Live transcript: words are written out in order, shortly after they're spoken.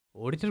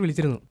Auditor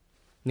വിളിച്ചിരുന്നു.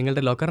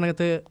 നിങ്ങളുടെ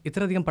ലോക്കറിനകത്ത്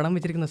ഇത്രയധികം പണം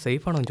വെച്ചിരിക്കുന്ന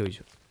സേഫ് ആണോ എന്ന്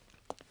ചോദിച്ചു.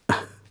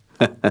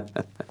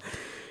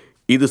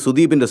 ഇത്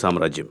സുദീപിന്റെ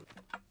സാമ്രാജ്യം.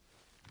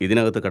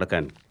 ഇതിനകത്ത്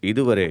കടക്കാൻ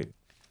ഇതുവരെ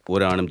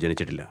ഒരാണും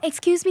ജനിച്ചിട്ടില്ല.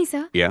 എക്സ്ക്യൂസ് മീ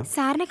സർ,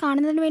 സാറിനെ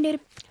കാണുന്നതിന് വേണ്ടി ഒരു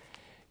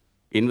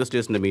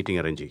ഇൻവെസ്റ്റേഴ്സിന്റെ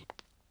മീറ്റിംഗ് അറേഞ്ച് ചെയ്യും.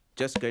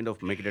 Just kind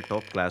of make it A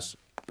top class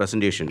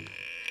presentation.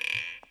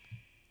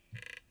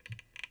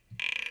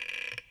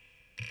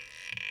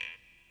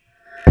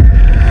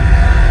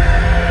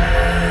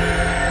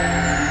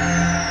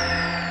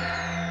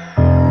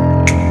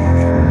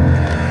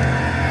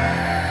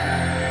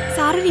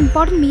 Sir ഒരു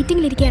ഇമ്പോർട്ടന്റ്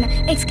മീറ്റിംഗിൽ ഇരിക്കുകയാണ്.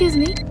 Excuse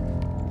me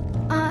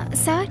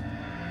sir.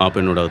 ആ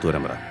പെണ്ണോട് അകത്ത്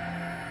വരാൻ പറ.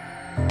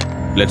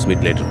 Let's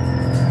meet later.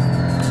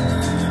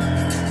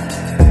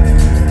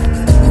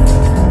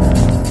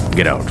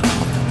 Get out.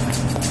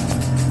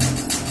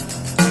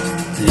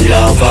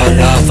 Lava,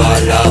 lava,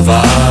 lava,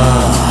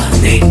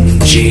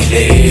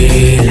 നെഞ്ചിലെ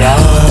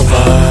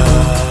lava.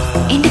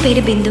 എൻ്റെ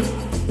പേര് ബിന്ദു.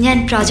 ഞാൻ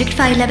പ്രോജക്റ്റ്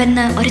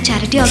 511 ഒരു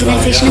ചാരിറ്റി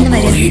ഓർഗനൈസേഷനിൽ നിന്ന്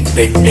വരുന്നു.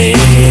 പെണ്ണേ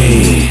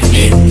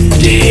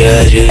എൻ്റെ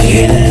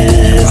അരികിൽ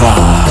വാ.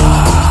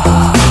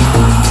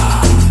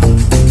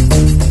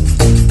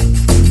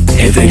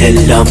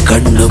 എവിടെല്ലാം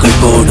കണ്ണുകൾ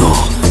പോണോ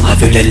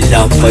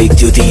അവിടെല്ലാം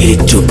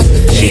വൈദ്യുതിയേറ്റും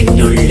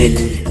എന്നുള്ളിൽ.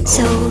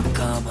 സോ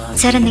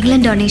സാർ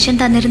എന്തെങ്കിലും ഡൊണേഷൻ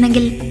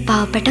തന്നിരുന്നെങ്കിൽ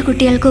പാവപ്പെട്ട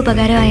കുട്ടികൾക്ക്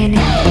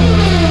ഉപകാരമായേനെ.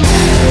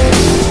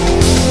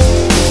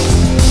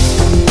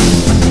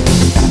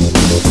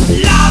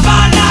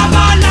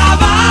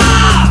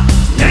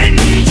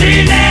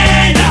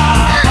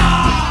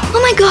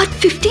 Oh my God,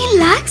 15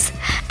 lakhs.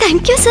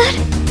 Thank you sir.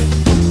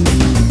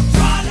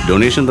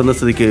 Donation തന്ന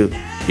സ്ഥിതിക്ക്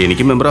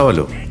എനിക്ക് മെമ്പർ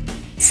ആവാലോ.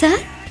 സർ,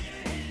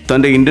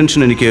 തൻ്റെ ഇൻറ്റൻഷൻ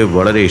എനിക്ക്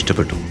വളരെ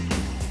ഇഷ്ടപ്പെട്ടു.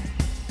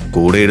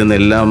 കൂടെ ഇരുന്ന്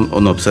എല്ലാം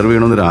ഒന്ന് ഒബ്സർവ്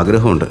ചെയ്യണമെന്നൊരു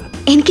ആഗ്രഹമുണ്ട്.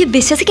 എനിക്ക്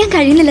വിശ്വസിക്കാൻ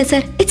കഴിയുന്നില്ല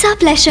സർ. ഇറ്റ്സ് ആ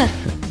pleasure.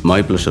 My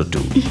pleasure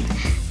to.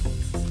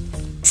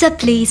 Sir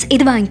please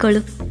ഇത്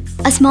വാങ്ങിക്കോളൂ.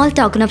 A small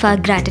token of our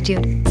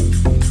gratitude.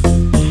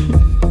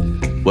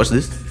 What's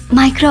this?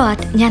 Micro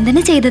art. ഞാൻ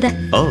തന്നെ ചെയ്തത്.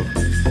 Oh.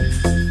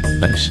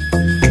 Nice.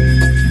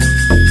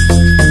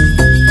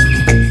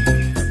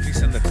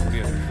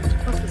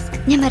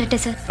 ഞാൻ വരട്ടെ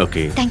sir.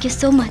 Okay. Thank you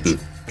so much.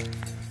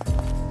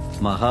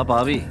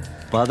 മഹാഭാവി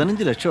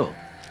 15 ലക്ഷോ?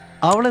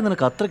 അവളെ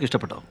നിനക്ക് അത്രയ്ക്ക്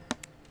ഇഷ്ടപ്പെട്ടോ?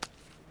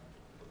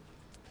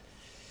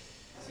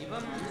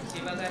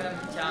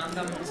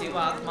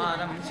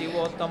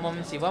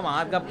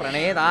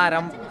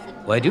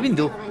 വരൂ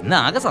ബിന്ദു, ഇന്ന്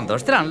ആകെ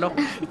സന്തോഷത്തിലാണല്ലോ.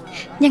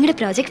 ഞങ്ങളുടെ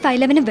പ്രോജക്ട്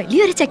 511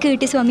 വലിയൊരു ചെക്ക്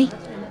കിട്ടി സ്വാമി.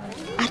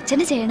 അർച്ചന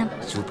ചെയ്യണം.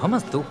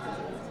 ശുഭമസ്തു.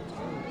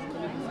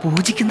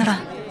 പൂജിക്കുന്നടാ,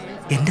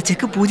 എന്റെ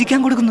ചെക്ക് പൂജിക്കാൻ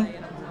കൊടുക്കുന്നു.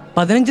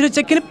 15 രൂപ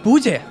ചെക്കിന്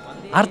പൂജ,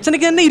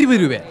 അർച്ചനയ്ക്ക് തന്നെ 20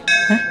 രൂപ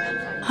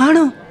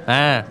ആണോ?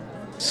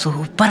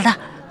 സൂപ്പർടാ.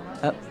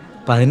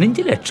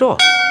 15 ലക്ഷോ?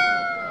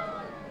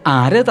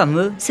 ആരാ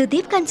തന്നത്?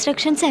 Sudeep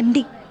constructions MD.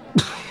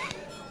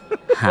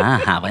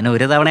 അവന്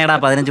ഒരു തവണയാടാ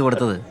 15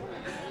 കൊടുത്തത്.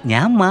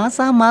 ഞാൻ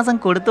മാസം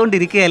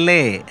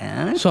കൊടുത്തോണ്ടിരിക്കുകയല്ലേ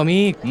സ്വാമി.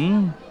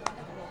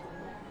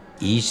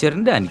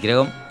 ഈശ്വരന്റെ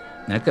അനുഗ്രഹം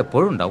നിനക്ക്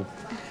എപ്പോഴും ഉണ്ടാവും.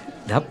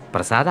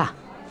 പ്രസാദാ,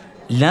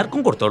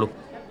 എല്ലാവർക്കും കൊടുത്തോളൂ.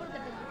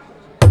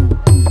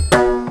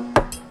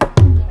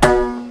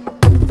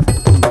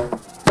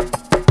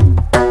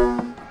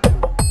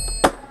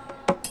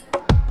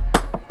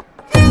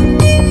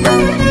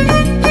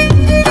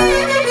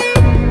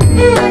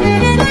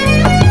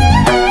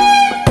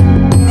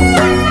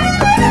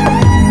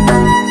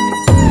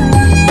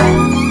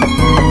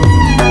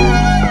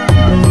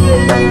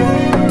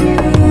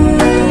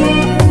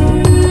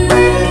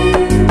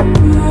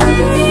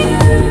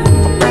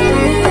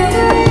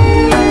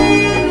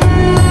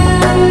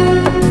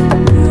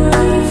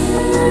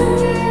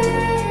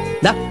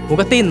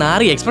 മുഖത്തെ ഈ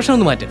നാറി എക്സ്പ്രഷൻ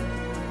ഒന്ന് മാറ്റും.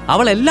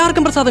 അവൾ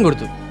എല്ലാവർക്കും പ്രസാദം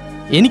കൊടുത്തു,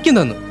 എനിക്കും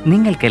തന്നു.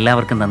 നിങ്ങൾക്ക്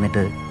എല്ലാവർക്കും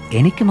തന്നിട്ട്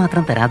എനിക്ക്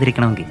മാത്രം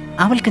തരാതിരിക്കണമെങ്കിൽ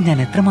അവൾക്ക് ഞാൻ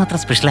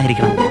എത്രമാത്രം സ്പെഷ്യൽ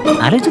ആയിരിക്കണം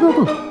ആലോചിച്ച്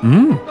നോക്കൂ.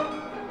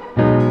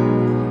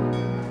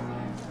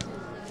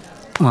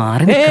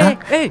 മാറി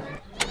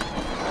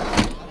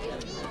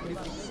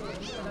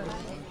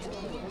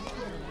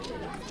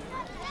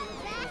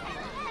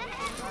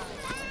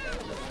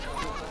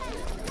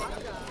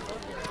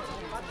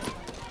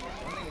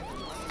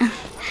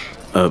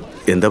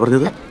എന്താ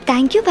പറഞ്ഞത്?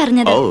 താങ്ക് യു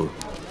പറഞ്ഞത്.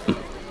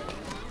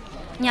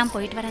 ഞാൻ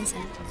പോയിട്ട് വരാൻ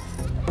സാർ.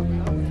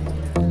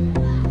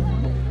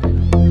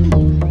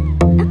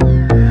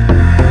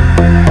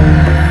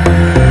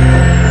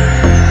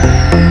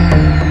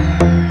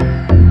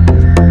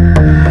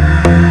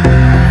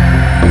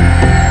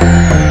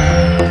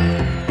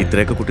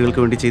 ഇത്രയൊക്കെ കുട്ടികൾക്ക്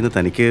വേണ്ടി ചെയ്യുന്ന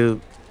തനിക്ക്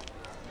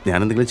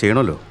ഞാനെന്തെങ്കിലും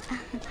ചെയ്യണമല്ലോ.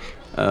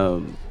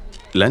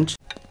 ലഞ്ച്?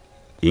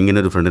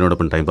 ഇങ്ങനൊരു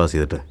ഫ്രണ്ടിനോടൊപ്പം ടൈം പാസ്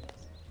ചെയ്തിട്ട്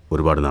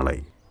ഒരുപാട്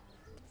നാളായി.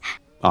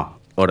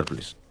 Order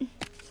please.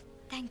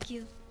 Thank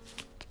you.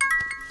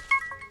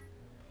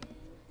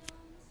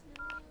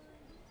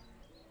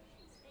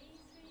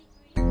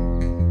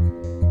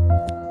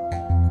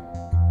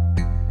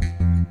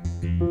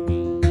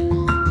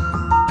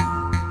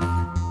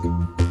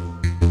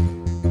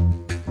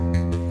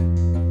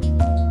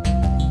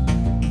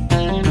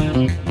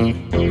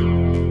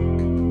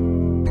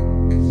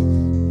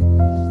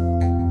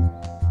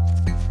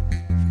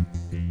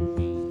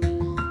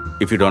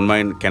 If you don't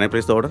mind, can I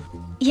place the order?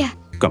 Yeah.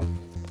 Come.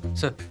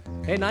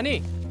 Nani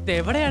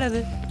എവിടെയാണത്?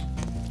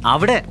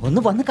 അവിടെ ഒന്ന്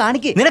വന്ന്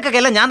കാണിക്ക്. നിനക്കൊക്കെ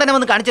എല്ലാം ഞാൻ തന്നെ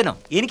വന്ന് കാണിച്ചോ.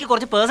 എനിക്ക്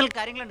കുറച്ച് പേഴ്സണൽ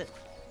കാര്യങ്ങളുണ്ട്.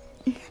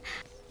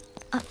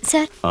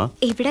 സർ,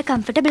 ഇവിടെ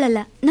കംഫർട്ടബിൾ അല്ല.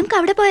 നമുക്ക്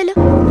അവിടെ പോയാലോ?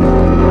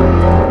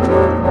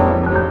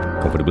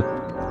 കംഫർട്ടബിൾ.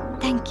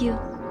 Thank you.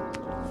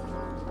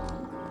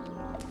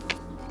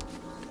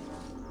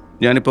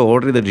 ഞാനിപ്പോൾ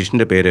ഓർഡർ ചെയ്ത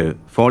ഡിഷിൻ്റെ പേര്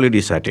ഫോളി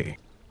ഡി സാറ്റെ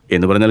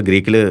എന്ന് പറഞ്ഞാൽ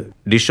ഗ്രീക്കിൽ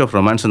ഡിഷ് ഓഫ്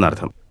റൊമാൻസ്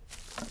എന്നർത്ഥം.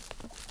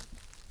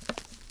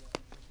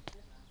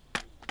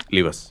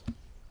 ലിവസ്.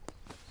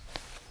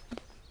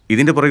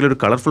 ഇതിൻ്റെ പുറകിലൊരു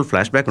കളർഫുൾ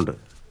ഫ്ലാഷ് ബാക്ക് ഉണ്ട്.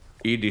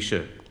 ഈ ഡിഷ്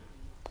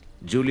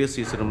ജൂലിയസ്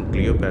സീസറും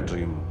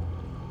ക്ലിയോപാട്രയും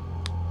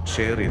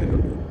ഷെയർ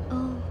ചെയ്തിട്ടുണ്ട്.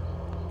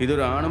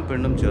 ഇതൊരു ആണും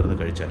പെണ്ണും ചേർന്ന്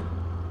കഴിച്ചാൽ,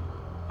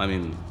 ഐ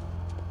മീൻ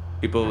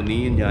ഇപ്പോൾ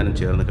നീയും ഞാനും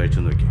ചേർന്ന് കഴിച്ചു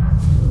നോക്കി,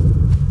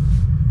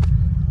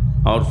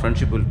 അവർ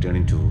friendship will turn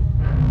in to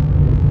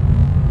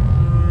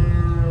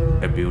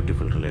a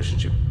beautiful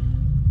relationship.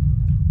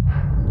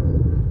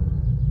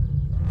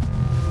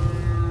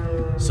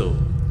 So,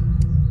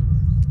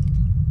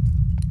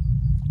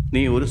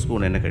 നീ ഒരു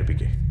സ്പൂൺ എന്നെ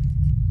കഴിപ്പിക്കേ,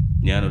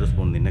 ഞാനൊരു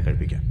സ്പൂൺ നിന്നെ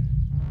കഴിപ്പിക്കാം.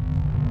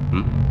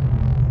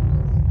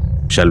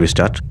 Shall we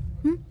start?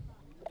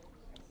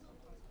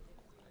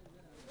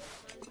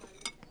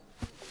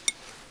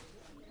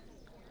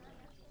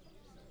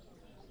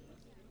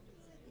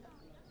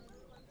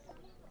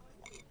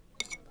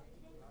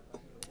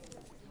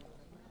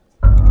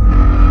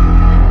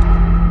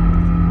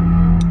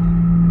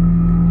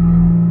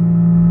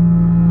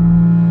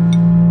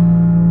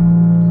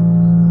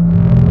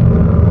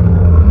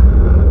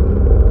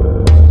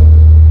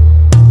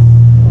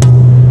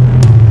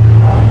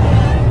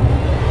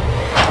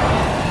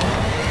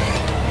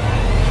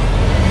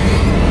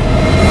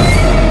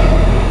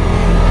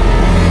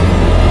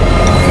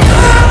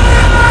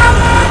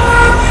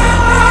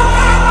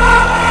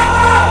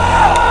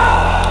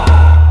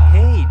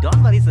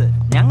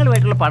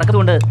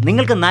 പടക്കതുകൊണ്ട്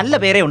നിങ്ങൾക്ക് നല്ല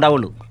പേരേ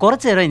ഉണ്ടാവുള്ളൂ.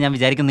 കുറച്ചു നേരമായി ഞാൻ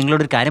വിചാരിക്കും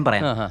നിങ്ങളോടൊരു കാര്യം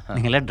പറയാം.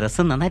 നിങ്ങളുടെ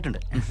ഡ്രസ്സ് നന്നായിട്ടുണ്ട്.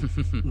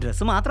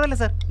 ഡ്രസ്സ് മാത്രമല്ല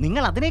സർ,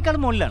 നിങ്ങൾ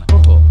അതിനേക്കാളും മുകളിലാണ്.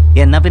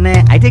 എന്നാ പിന്നെ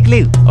I take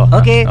leave.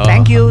 Okay,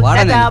 thank you,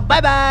 bye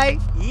bye.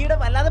 ഈയിടെ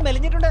വല്ലാതെ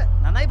മെലിഞ്ഞിട്ടുണ്ട്.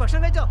 നന്നായി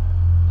ഭക്ഷണം കഴിച്ചോ.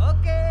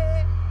 Okay,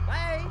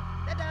 by.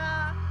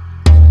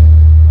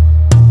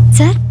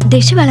 സർ,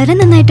 ഡിഷ് വളരെ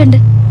നന്നായിട്ടുണ്ട്.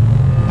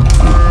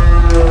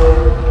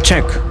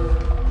 ചെക്ക്.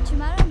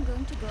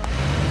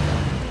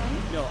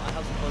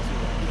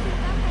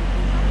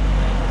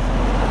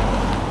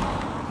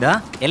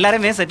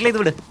 എല്ലാരും വേഗം സെറ്റിൽ ചെയ്ത്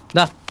വിട്.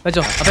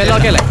 വെച്ചോ. അപ്പൊ എല്ലാം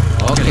ഓക്കെ അല്ലേ?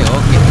 Okay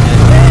okay.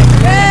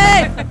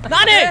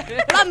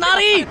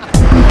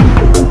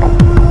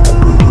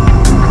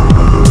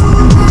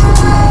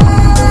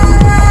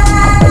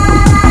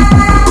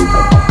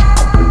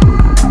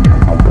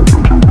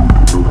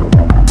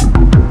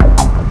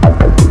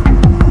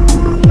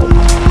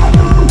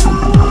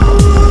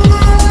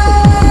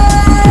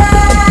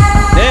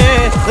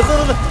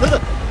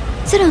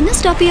 സർ, ഒന്ന്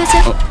സ്റ്റോപ്പ് ചെയ്യോ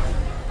സർ.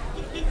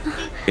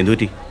 എന്തു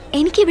പറ്റി?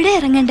 എനിക്കിവിടെ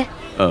ഇറങ്ങണ്ടേ.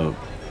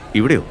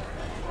 ഇവിടെയോ?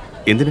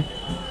 എന്തിന്?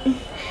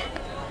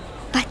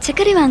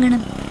 പച്ചക്കറി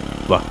വാങ്ങണം.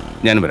 വാ,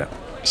 ഞാനും വരാം.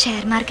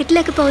 ഷെയർ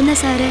മാർക്കറ്റിലേക്ക് പോകുന്ന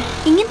സാറ്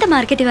ഇങ്ങനത്തെ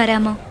മാർക്കറ്റിൽ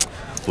വരാമോ?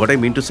 What I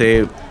mean to say...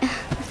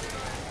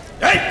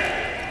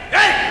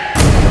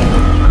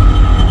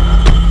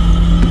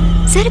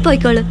 sir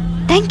പോയിക്കോളൂ.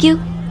 Thank you.